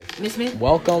Miss Smith?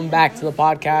 Welcome back to the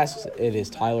podcast. It is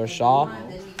Tyler Shaw.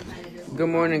 Good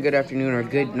morning, good afternoon, or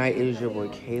good night. It is your boy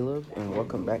Caleb, and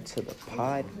welcome back to the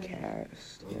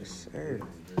podcast. Yes, sir.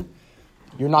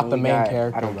 You're not the main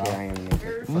character, I don't bro. care. I am the main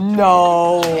character.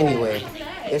 No. Anyway,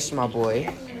 it's my boy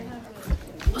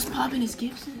What's poppin'? Is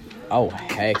Gibson? Oh,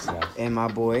 heck no. and my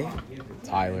boy.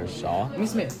 Tyler Shaw.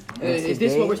 Miss Smith, is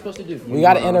this what we're supposed to do? We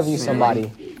got to interview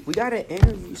somebody. We gotta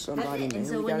interview somebody, man.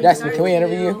 So when Destiny, can we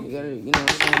interview you? We gotta, you know,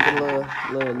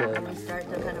 get a little start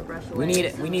to kind of brush away. We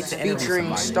need to interview featuring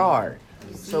somebody. star.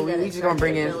 So we just gonna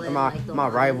bring in my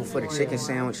rival for the chicken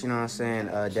sandwich. You know what I'm saying?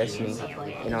 Destiny.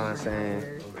 You know what I'm saying?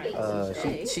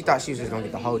 She thought she was just gonna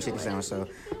get the whole chicken sandwich. So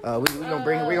we gonna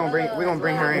bring her in. We're gonna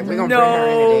bring her in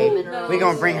today. We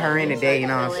gonna bring her in today. You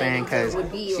know what I'm saying? Cause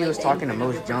she was talking the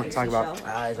most junk, talking about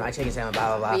it's my chicken sandwich,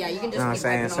 blah blah blah. Yeah, you can know what I'm just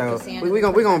saying? keep So wiping off the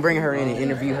we gonna bring her in and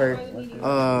interview her.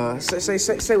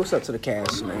 Say what's up to the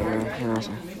cast, man. You know what I'm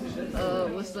saying?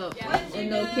 What's up? And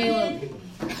no, Caleb,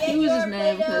 he was just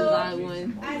mad because I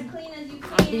won. I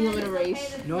beat him in a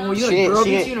race. No, She ain't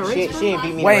beat me. in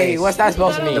the Wait, race. what's that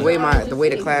supposed to mean? The way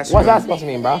the class. What's that supposed to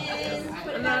mean, bro? I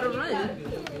know how to run.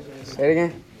 Say it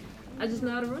again. I just know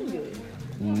how to run good.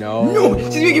 No.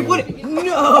 Just make it put it.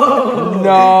 No. No.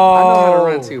 I know how to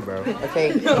run too, bro.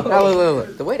 Okay. Now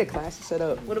look. The way the class is set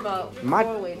up. What about My-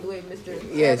 Norway, the way Mr.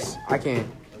 Yes, I can.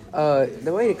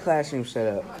 The way the classroom's set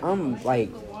up, I'm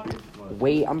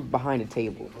behind the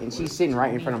table, and she's sitting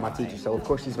right in front of my teacher, so of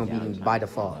course she's gonna beat me by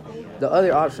default. The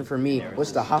other option for me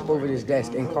was to hop over this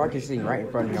desk, and Clark is sitting right in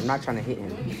front of me. I'm not trying to hit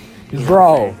him.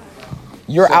 Bro,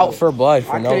 you're So, out for blood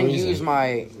for I no couldn't reason. use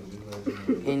my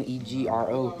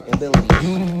NEGRO abilities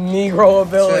Negro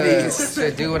abilities.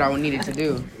 to do what I needed to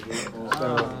do.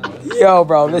 So, Yo,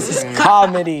 bro, this is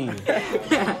comedy. you know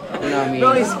what I mean?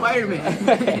 Bro, he's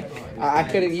Spider-Man. I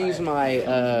couldn't use my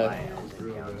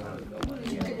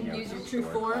Use your true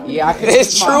form. yeah. I couldn't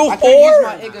It's use true I couldn't use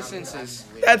my form? ego senses.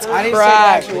 That's I didn't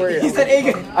crack. say the actual word. He said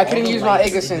Egg. I couldn't use my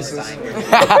ego senses.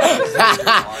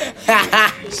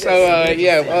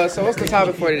 So what's the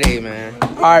topic for today, man?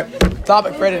 All right,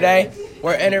 topic for today.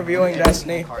 We're interviewing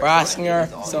Destiny. We're asking her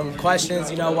some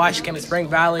questions, why she came to Spring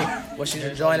Valley, what she's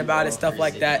enjoying about it, stuff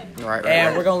like that. Right.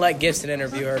 And we're going to let Gibson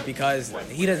interview her because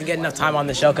he doesn't get enough time on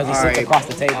the show because he All sits right. across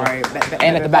the table All right,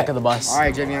 and at the back of the bus. All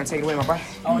right, Javion, take it away, my boy.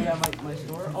 Oh yeah, my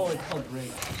store. Oh, it's called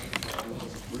Great.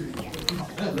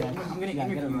 I'm gonna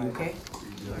interview you, okay?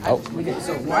 Oh.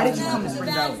 So why did you come to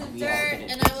Spring Valley?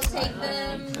 And I will take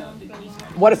them.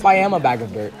 What if I am a bag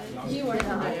of dirt? You were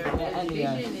not.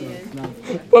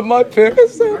 But my parents I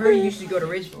said heard you used to go to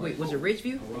Ridge. Wait, was it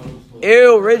Ridgeview?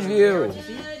 Ew, Ridgeview.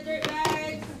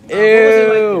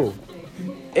 Ew.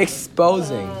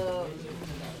 Exposing.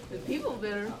 The people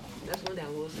better. That's one that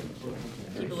was.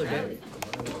 People are better.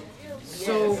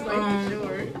 So,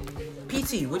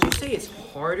 PT, would you say it's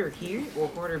harder here or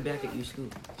harder back at your school?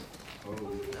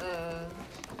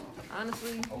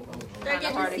 Honestly, Did I kind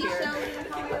get of hard the to hear.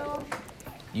 seashell?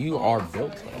 You are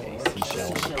built like a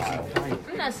seashell.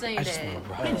 I'm not saying that.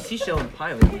 I mean, seashell and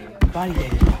pilot.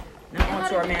 Now on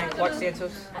to our man Clark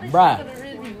Santos. Bruh,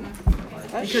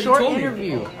 That's Because short you told me.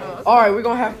 interview. All right, we're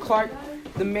gonna have Clark,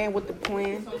 the man with the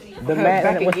plan. the Back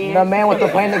man with again. the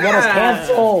plan to get us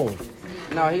canceled.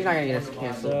 No, he's not gonna get us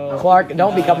canceled. Clark,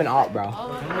 don't become an op, bro.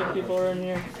 How many people are in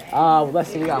here? Let's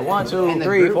see, we got 1, 2,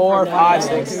 3, 4, 5,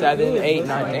 6, 7, 8,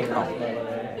 9, 8.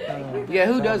 Yeah,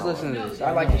 who does listen to this?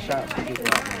 I like to shout.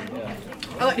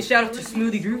 I'd like to shout out to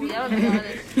Smoothie Groovy. I'll be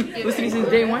honest. Listening since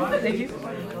day one. Thank you.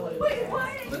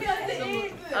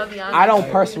 I'll be honest. I don't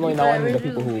personally know any of the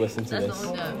people who listen to That's this. the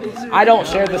only time. I don't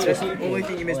share this with Only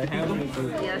thing you missed the people.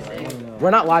 Yes, We're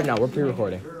not live now, we're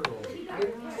pre-recording.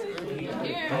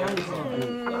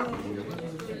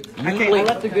 Usually, I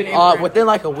left a good imprint. within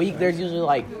like a week, there's usually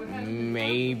like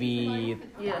maybe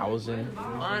 1,000.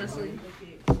 honestly.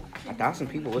 1,000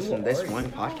 people listen to this one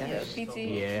Yeah, podcast. PT.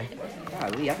 Yeah.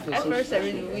 Golly, I feel At so first,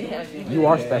 everything we have. You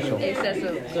are special.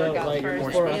 Excessive workout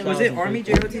first. Was it Army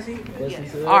JOTC? Listen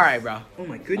to this. All right, bro. Oh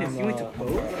my goodness, you went to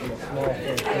both? I'm a small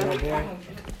Filipino boy.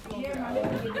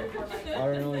 I don't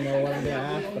really know what I'm gonna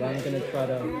ask, but I'm gonna try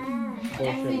to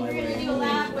bullshit my way.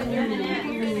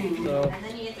 So,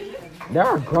 There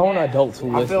are grown adults who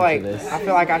I listen feel like to this.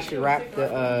 I should rap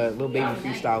the Lil Baby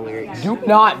freestyle lyrics. Do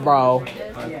not, bro.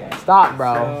 Stop,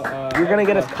 bro. You're gonna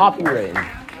get us copywritten.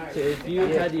 so if you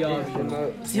had the option,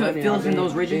 See how it feels in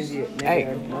those ridges? Hey,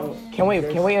 can we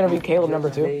interview Caleb number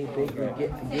 2? No,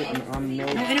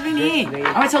 interview me. I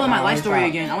want to tell them my life story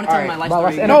again. I want to tell them my life Bro,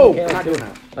 story let's again. interview No, Caleb not doing too.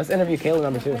 that. Let's interview Caleb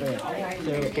number 2.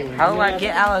 How do I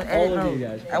get out of all edit of you mode?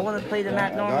 guys. I want to play the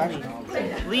map normally.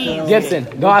 Please.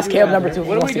 Gibson, go ask Caleb number 2 if he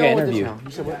What are wants we to get doing with this interviewed. now?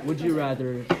 You said what? Would you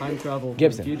rather time travel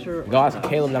Gibson, to the future? go ask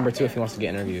Caleb number 2 if he wants to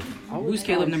get interviewed. Who's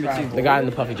Caleb number 2? The guy in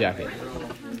the puffy jacket.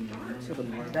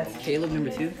 That's Caleb number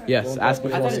 2? Yes, ask him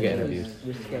if he wants to get interviewed.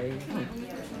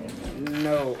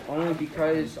 No, only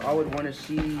because I would want to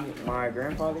see my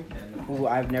grandfather, who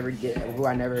I never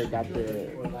got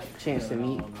the chance to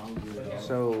meet.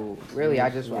 So really, I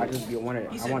would just want to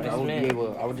It's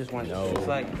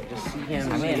like, just see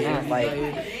him, I mean, see man. like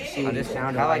see what it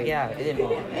sounded how do I like. get out of edit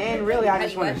mode? And really, I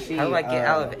just want to see. How do I get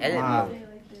out of edit mode?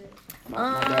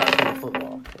 My dad's playing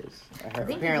football. 'Cause I think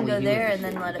you can apparently go he there was- and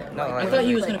then let it. No, like, I I thought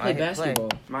he was Play. gonna play I play. basketball.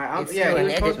 My It's yeah, still he an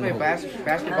was supposed to play edit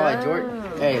basketball at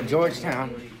Oh. Georgetown,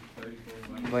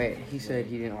 but he said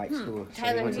he didn't like school. So he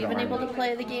Tyler, went have to you the been able Army. to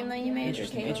play the game that you made?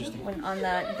 Interesting, interesting. When, on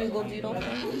that Google Doodle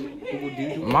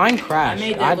thing? Mine I crashed.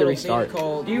 made I that had to little restart. thing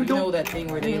called, you know that thing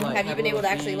where they like Have you been a able to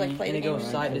little actually, like, thing, play and the it goes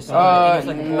game? side to side, and it's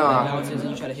like a ball nah. that bounces and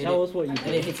you try to hit Tell it, us what you and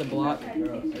think. it hits a block, I and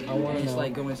want to it's know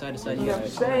like going side to side. You gotta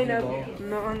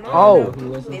Oh, who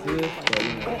listens to this.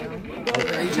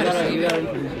 you gotta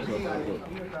introduce yourself.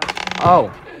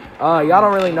 y'all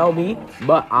don't really know me,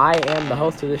 but I am the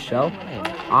host of this show.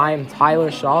 I'm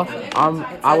Tyler Shaw.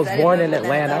 I was born in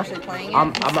Atlanta.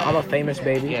 I'm a famous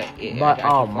baby, but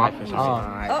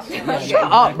shut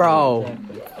up, bro.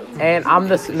 And I'm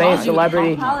the main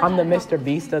celebrity. I'm the Mr.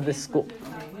 Beast of this school.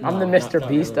 I'm the Mr.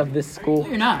 Beast of this school.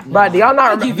 You're not. But do y'all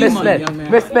not give remember, you Miss money, Smith? young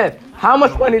man. Miss Smith, how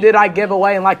much money did I give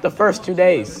away in like the first 2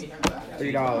 days?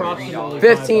 $3.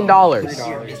 $15.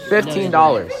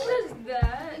 $15.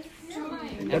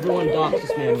 Everyone docks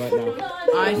this man right now.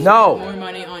 I No. spent more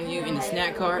money on you in the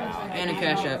snack cart and a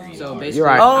cash app. So basically, You're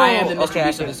right. I am the Mr. Okay,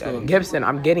 Beast I of the got it. school. Gibson,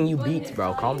 I'm getting you beats,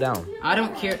 bro. Calm down. I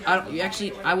don't care. I wasn't. You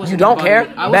gonna don't bother care?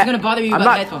 you. I wasn't gonna bother you I'm about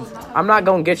not, headphones. I'm not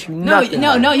gonna get you No, nothing.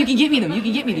 no. You can give me them. You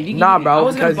can get me them. You can Nah, give me them. I bro,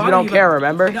 wasn't gonna because you bother don't care, about-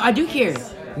 remember? No, I do care.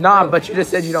 Nah, but you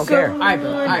just said you don't care. All right,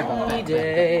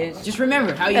 bro. Just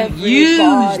remember how you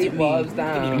used me.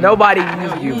 Nobody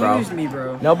used you, bro. Used me,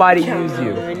 bro. Nobody used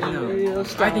you. I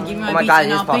can give me my Oh my beats, god,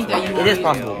 and it is I'll think possible. that you. It is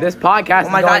possible. This podcast Oh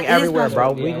my is god, going it is everywhere, bro.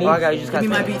 possible. We Oh need. my god, you just Give got me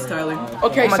my beats, Tyler.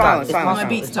 Okay, Oh my God, silence, it's My silence.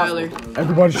 beats, Tyler.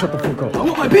 Everybody shut the fuck up. I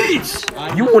want my beats.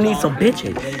 You will need some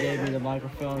bitches. They gave me the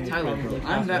microphone. Tyler,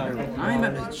 I'm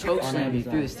about to choke slam you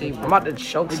through this table. I'm about to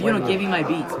choke If you don't give me my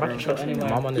beats, bro. Anyway,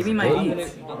 Mom on this Give me my bitch.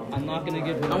 beats. I'm not gonna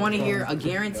give. I want to hear a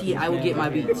guarantee I will get my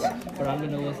beats. But I'm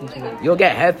gonna listen to it. You'll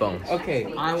get headphones.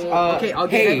 Okay. I will. Okay, I'll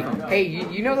get Hey, headphones. hey,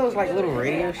 you know those like little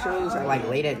radio shows at like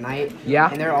late at night? Yeah.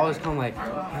 And they're always come like,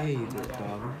 hey, big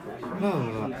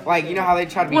dog. Like, you know how they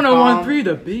try to be 1013,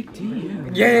 the big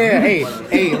DM. Yeah,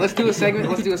 hey, let's do a segment.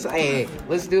 Let's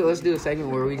do a segment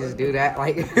where we just do that.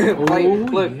 Like,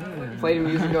 play the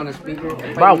music on the speaker,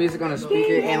 Bro.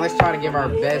 and let's try to give our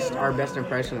best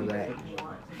impression of that.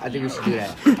 I think we should do that.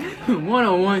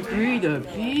 1013, the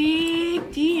big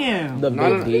DM. The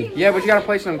big D. Yeah, but you gotta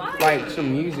play some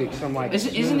music,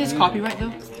 Isn't this copyright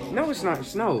though? No, it's not.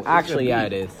 It's no. Actually, yeah,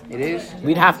 it is. It is.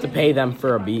 We'd have to pay them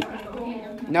for a beat.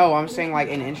 No, I'm saying like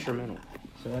an instrumental,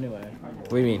 So anyway, What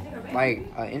do you mean? like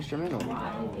an instrumental.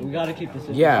 we gotta keep this.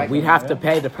 Yeah, we'd have to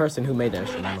pay the person who made the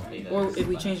instrumental. Or if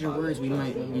we change the words, we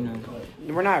might, you know.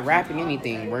 We're not rapping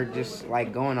anything. We're just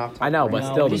like going off. I know, but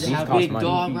No, still, we the just beats have cost Big money.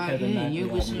 dog right Kevin here. You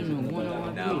McElroy. listening to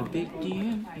 1013, the big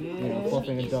DM. Yeah.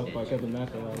 Fluffing a duck by Kevin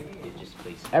McElroy.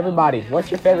 Everybody, what's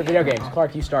your favorite video games?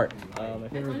 Clark, you start. My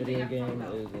favorite video game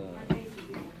is.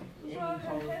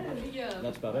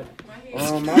 That's about it.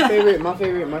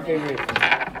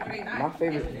 My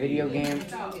favorite video game.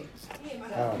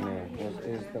 Oh man,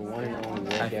 is the one and only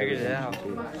Red Dead figured it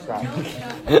Redemption 2. Stop.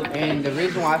 And the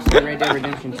reason why I say Red Dead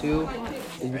Redemption 2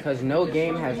 is because no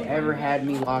game has ever had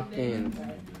me locked in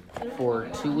for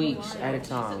 2 weeks at a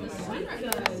time.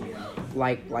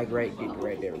 Like Red Dead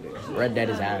Redemption. Red Dead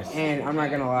is ass. And I'm not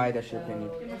gonna lie, that's your opinion.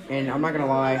 And I'm not gonna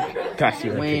lie, That's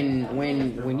your opinion.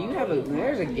 when you have when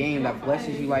there's a game that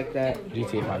blesses you like that,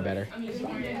 GTA 5 better. and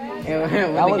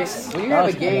when you have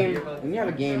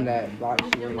a game that blocks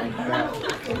you in like that, you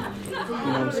know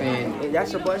what I'm saying?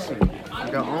 That's a blessing.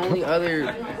 The only other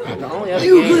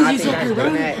game I think that's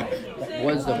done that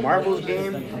was the Marvel's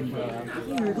game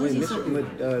with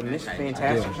Miss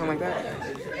Fantastic or something like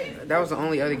that. That was the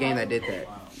only other game that did that.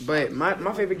 But my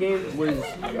favorite game was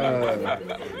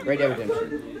Red Dead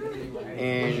Redemption.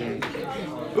 And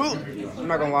I'm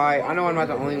not gonna lie, I know I'm not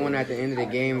the only one at the end of the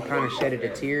game kind of shedded a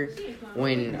tear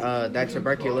when that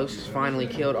tuberculosis finally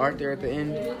killed Arthur at the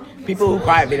end. People who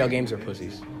cry at video games are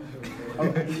pussies. Oh,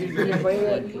 did you play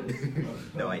that?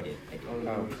 No, I did.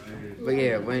 But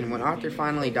yeah, when Arthur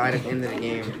finally died at the end of the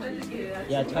game,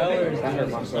 Yeah, Tyler is that hurt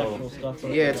doing my some soul. sexual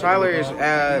stuff. Yeah, Tyler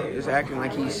is acting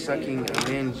like he's sucking a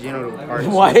man's genital parts.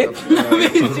 What?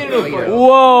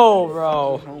 Whoa,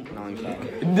 bro. No, he's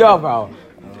not. No, bro.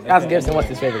 That's Gibson. What's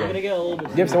his favorite I'm gonna game? get a little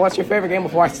bit. Gibson, what's your favorite game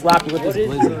before I slap you with What this is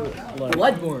glizzy? your like,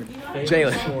 Bloodborne. favorite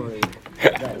Jalen. story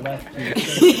that left you?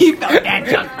 He felt that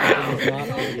junk.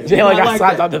 Jalen I got like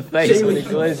slapped that. on the face with a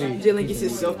glizzy. Jalen gets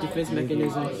his self-defense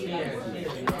mechanism.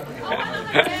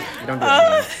 Don't do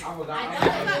that.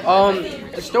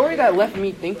 The story that left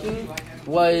me thinking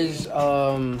was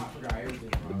The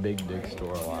big dick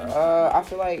storyline. I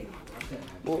feel like,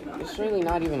 well, it's really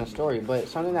not even a story, but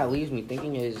something that leaves me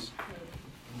thinking is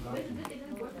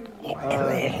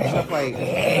stuff like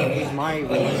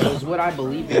is what I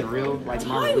believe in real? Like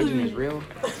my religion is real?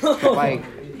 Like,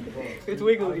 It's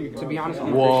wiggly. to be honest,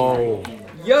 I'm Whoa.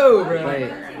 Yo, bro.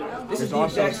 Christian, but This is there's the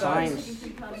also exact size. science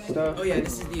stuff. Oh yeah,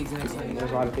 this is the exact And size.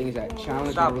 there's a lot of things that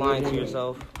challenge Stop my lying to religion.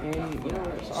 yourself. And you know,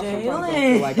 sometimes I Jalen.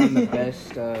 feel like I'm the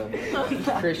best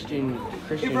Christian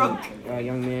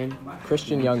young man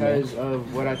Christian young man. because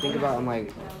of what I think about. I'm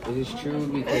like, is this true?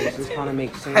 Because this kind of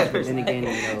makes sense, but then again, you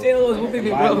know, Jalen was whooping the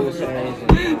me, Bible bro. says,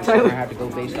 and I have to go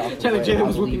based off of Tyler, what Jalen I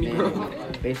was believe whooping me, in,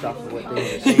 bro. based off of what they were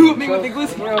You saying. whooped me with the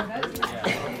glizzy. You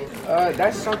know,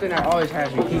 that's something that always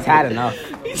has me. He's had enough.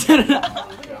 He said it out.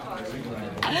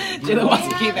 Jalen wants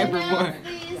to keep that for more.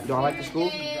 Do I like the school?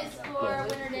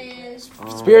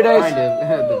 Spirit days. Kind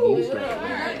of. The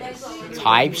views.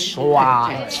 Type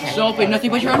swat. So open,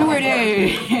 nothing but your underwear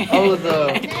day. Oh,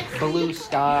 the blue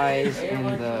skies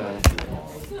and the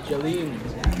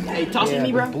Hey, toss it to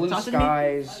me, the bro. blue Toss it to me.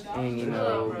 skies and you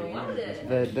know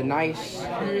the nice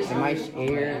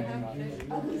air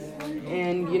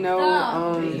and you know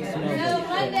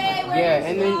yeah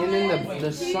and then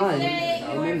the sun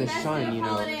you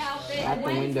know out the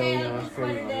window you know it's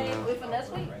pretty you know.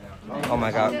 Oh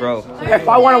my god, bro. If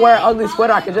I want to wear an ugly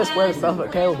sweater, I can just wear the stuff that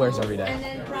Caleb wears every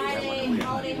day.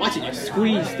 Watch it just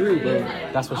squeeze through, bro.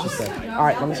 That's what she said. All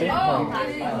right, let me see.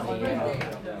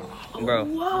 Bro.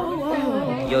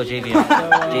 Yo, JV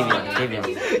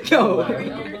on. Yo.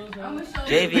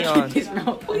 JV on. His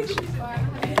mouth, please.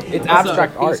 It's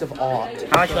abstract art. Piece of art.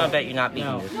 How much you want to bet you're not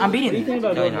beating this? I'm beating it.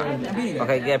 No, you're not.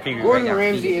 Okay, get a preview. Gordon right now.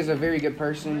 Ramsay is a very good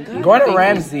person. Gordon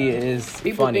Ramsay is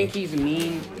People funny. think he's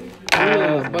mean,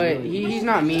 but he's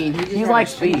not mean. He's like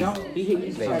Speed.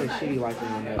 He's had a shitty life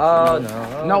growing up. Oh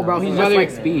no. No, bro, he's just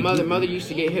like Speed. Mother used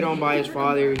to get hit on by his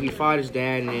father. He fought his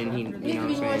dad, and then he, you know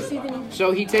what I'm saying.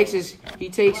 So he takes his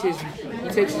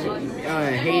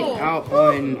hate out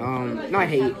on not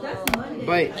hate,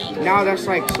 but now that's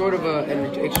like sort of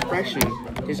an expression.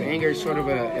 His anger is sort of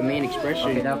a main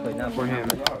expression for him.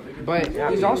 But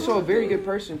he's also a very good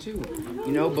person too,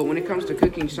 you know. But when it comes to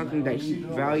cooking, something that he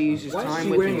values his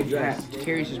time with and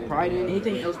carries his pride in.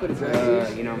 Anything else but a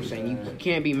You know what I'm saying? You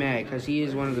can't be mad because he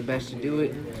is one of the best to do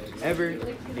it ever,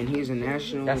 and he is a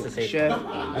national That's the safe chef.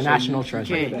 A national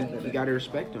treasure. You gotta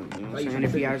respect him. You know what I'm saying?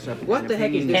 If he has a What the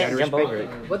heck is you this? gotta Jump respect over it.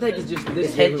 him. What the heck is just this?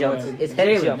 It's head jumps. It's head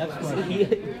Jalen. jumps.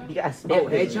 You got Oh,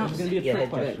 head jumps? It's gonna be a Yeah, trick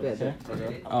head question.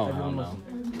 jumps. Oh, no.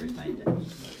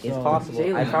 It's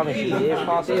possible. I promise you, it is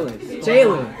possible.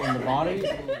 Jalen. In the body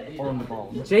or in the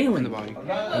balls? In Jalen. the body. In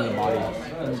the body.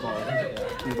 In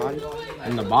the body.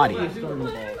 In the body. Or in the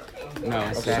balls?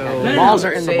 No, So, the balls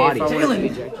are in the say body. if I were to Jalen.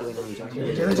 ejaculate on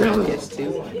ejaculate, yes,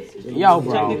 too. Yo,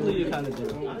 bro. Technically, you kind of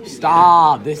do.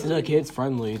 Stop. This is a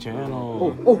kids-friendly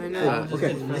channel.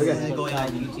 Okay.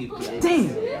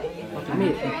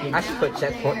 I should put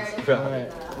checkpoints, bro.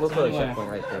 We'll put a checkpoint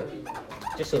right there.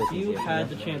 Just so it's If you easier. had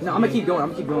the chance No, to I'm gonna be keep going. I'm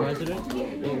gonna keep going. president,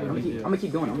 what would you do? I'm gonna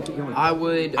keep going. I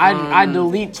would. I'd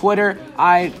delete Twitter.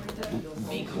 I'd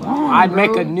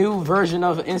make a new version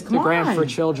of Instagram for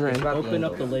children. Open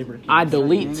up the labor camp. I'd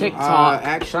delete TikTok.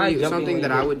 Actually, Try something jumping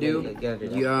that I would do. together.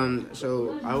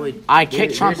 So I would. I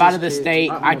kick Trump there's out of the this kid-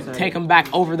 state. I'd take him back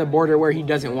over the border where he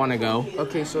doesn't want to go.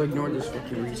 Okay, so ignore this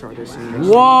fucking retard that's saying this.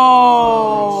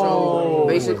 Whoa! So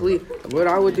basically, what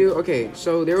I would do. Okay,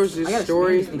 so there was this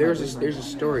story. There's a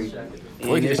story. Or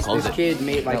you And can just close this it. kid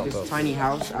made like this tiny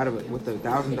house out of it with only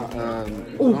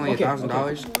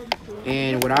 $1,000.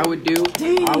 And what I would do,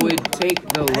 I would take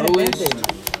the lowest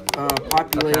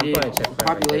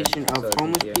population of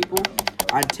homeless people.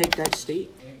 I'd take that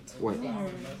state. What?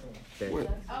 What?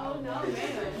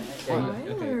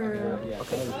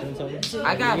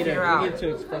 I gotta figure out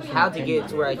to express how to get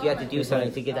to where like, you have to do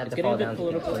something to get that to getting fall a bit down.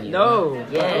 political. No,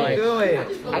 yeah, Like- do it.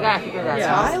 I gotta figure that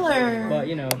out. Tyler. But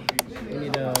you know, we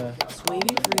need to.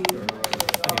 Waiting for you.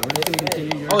 We're just gonna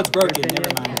continue. Oh, it's broken.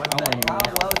 Never mind.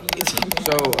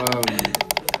 So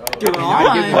Dude,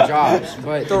 not give them jobs,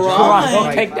 but Theron, Don't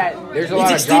like, take that. there's a It's lot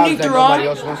of extending, jobs that Theron. nobody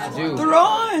else wants to do.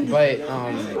 Theron! But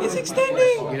It's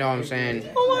extending! you know what I'm saying?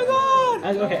 Oh my god!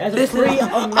 As a This free is-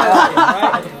 American,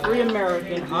 right? As a free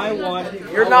American, I want.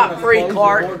 You're I not want to free, close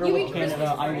Clark. The border with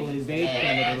Canada. I will invade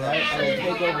Canada, right? I will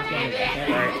take over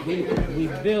Canada. Okay? We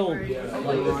build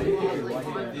like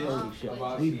holy shit.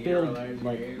 We build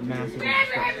like massive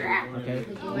infrastructure. Okay.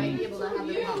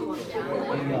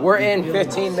 We're in build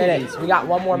 15 cities. minutes. We got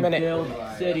one more We minute. build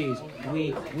cities.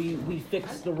 We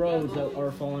fix the roads that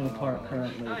are falling apart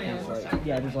currently. It's like,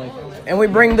 yeah, there's like. And we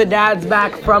bring the dads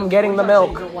back from getting the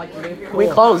milk. We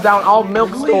close down all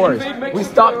milk stores. We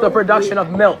stop the production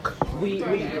of milk. We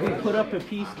put up a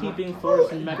peacekeeping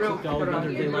force in Mexico,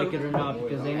 whether they like it or not,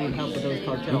 because they need help with those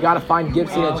cartels. You gotta find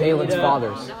Gibson and Jalen's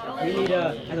fathers. We need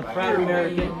as a proud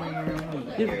American,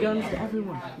 give guns to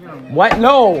everyone. What?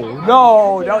 No,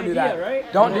 don't do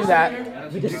that. Don't do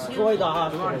that. We destroy the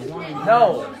hospitals.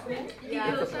 No. We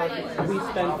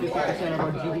spend 50% of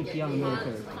our GDP on the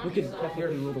military. We could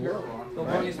technically rule the world. I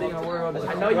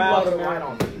know you Proud love the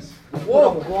Americans.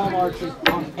 Whoa! Walmart is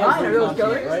on every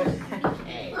continent, right?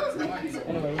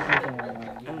 Anyway,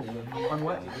 On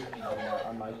what?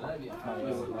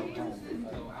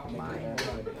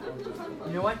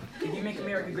 You know what? Did you make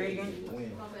America great again?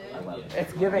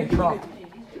 It's giving Trump.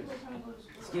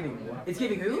 It's giving. It's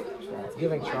giving who? It's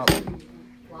giving Trump.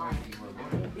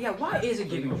 Yeah, why is it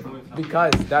giving Trump?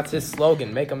 Because that's his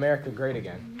slogan, make America great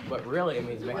again. But really it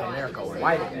means make America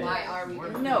white again. Why are we?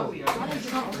 No, Donald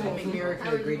Trump could make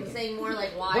America great again. Say more like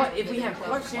why. But if we have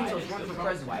Clark Santos run for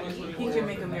president, he can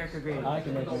make America great again. I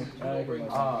can make them.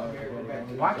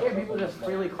 Why can't people just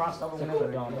freely cross over whenever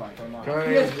they want?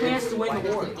 He has plans to win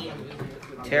the war.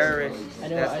 Terrorists.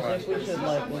 Anyway, I think we should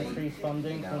like increase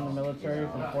funding from the military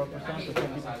from 4% to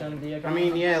 50% of the I economy.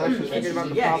 mean, yeah, let's just forget about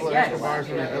the Yes, Pablo yes. Escobars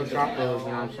and the El Chapos, you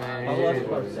know what I'm saying? Oh, It let's is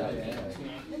what it close that.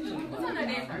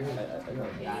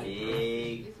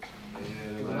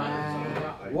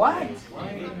 What? We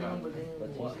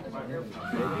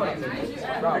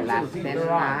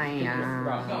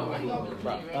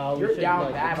You're should, down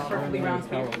like, bad, expand perfectly in round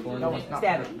spear. California. No, it's not.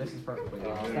 Stab it. This is perfectly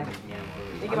round. Stab it.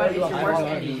 Think about it, it's your worst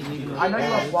enemy. I know you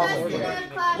love Walmart.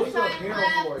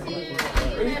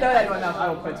 If you throw that one out, I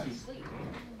will punch you.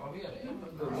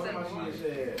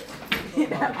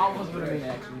 I almost would have been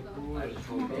actually.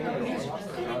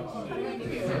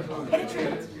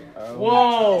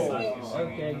 Whoa!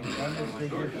 Okay, I'm just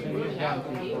thinking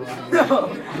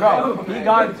Bro, he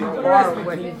got too far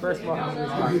when he first walked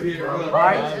into this car.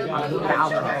 Alright?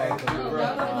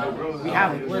 We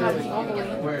have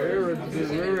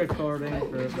we're recording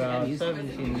for about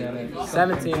 17 minutes.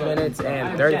 17 minutes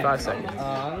and 35 seconds.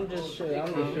 I'm just sure.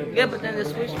 Yeah, but then the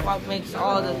switch block makes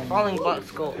all the falling blocks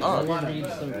go I up. want to read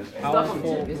some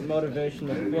powerful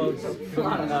motivational quotes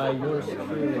from yours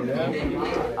truly.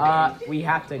 Yeah? We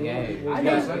have to game.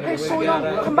 Hey, so young,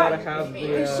 come back.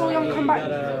 Hey, so young, come back.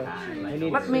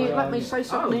 Let me say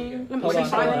something. Let me Hold say on,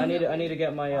 something. I need to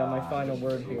get my final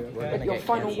word here. Okay? Your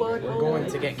final word. We're going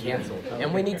to get canceled.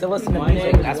 And we need to listen to My name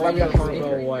music. is That's why we got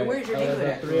Virgo to White. Where's your name for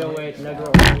that? 308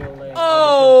 Negro Audio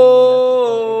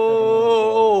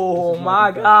Oh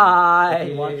my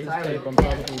god. Watch this tape. I'm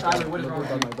probably by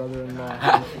my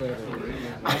brother-in-law.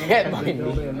 I hit my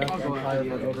Building a knee. meth empire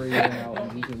for over a year now.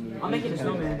 And he's in I'm making a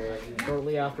snowman.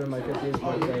 Shortly after my 50th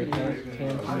birthday, Hank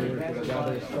came to me with a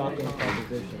rather shocking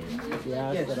proposition. He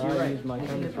asked that I use my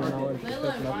chemistry knowledge to pick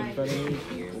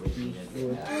methamphetamine, which he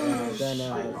would then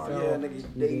sell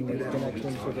using his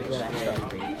connections to the drug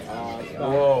stuff.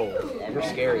 Whoa. You're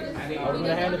scary. I'm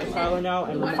gonna hand it to Tyler now,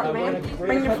 and we're gonna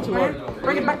cut to our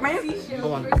Bring it back, man.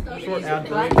 hold on, short ad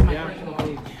break. Yeah.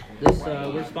 This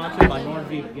we're sponsored by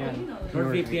NordVPN.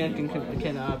 NordVPN can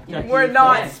protect We're you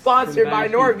not from sponsored by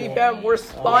bad people. NordVPN. We're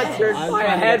sponsored I'm by a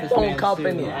trying to get this headphone man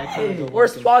company. sued. I can't go We're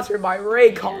watch it. sponsored by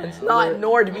Raycons, not How do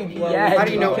NordVPN.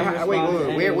 you know? Can Wait,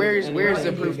 respond wait, to where's anyone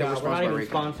the you proof that got. we're We're not sponsored even by Raycon?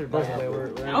 sponsored, by the way. We're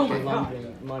actually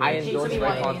laundering money. I endorse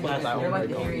Raycons because I own They're like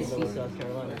the Raycons. Harry's South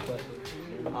Carolina, but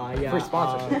yeah. Free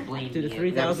sponsorship. To the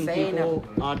 3,000 people,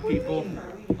 odd people,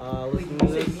 listening to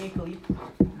this,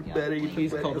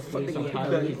 please call the police on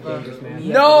Tyler. He's a dangerous man.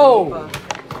 No!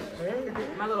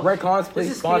 Raycons,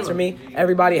 please sponsor me.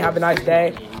 Everybody have a nice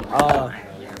day. We'll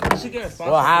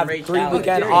have 3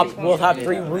 weekend We'll have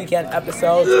 3 weekend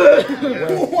episodes.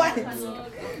 What?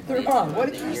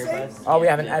 What did you say? Oh, we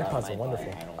have an Ed puzzle.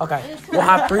 Wonderful. Okay. We'll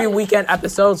have 3 weekend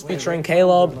episodes featuring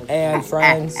Caleb and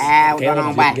friends.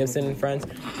 Caleb, Gibson and friends.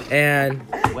 And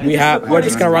we're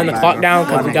just gonna run the clock down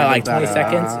because we got like 20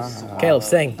 seconds. Caleb,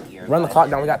 sing. Run the clock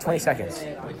down. We got 20 seconds.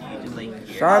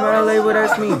 Sorry about that label,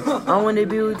 that's me. I want to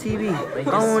be with TV.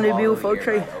 I want to be with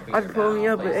 4Trey. I just pull me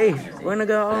up at 8. When I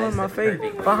got all on my face.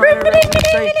 500 racks in the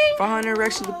safe. 500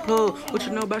 racks in the plug. What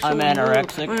you know about I'm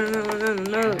anorexic.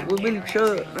 We're really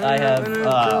chug. I have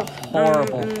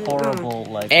horrible,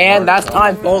 like. And that's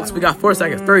time, folks. We got 4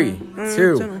 seconds. 3,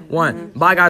 2, 1. Bye, guys.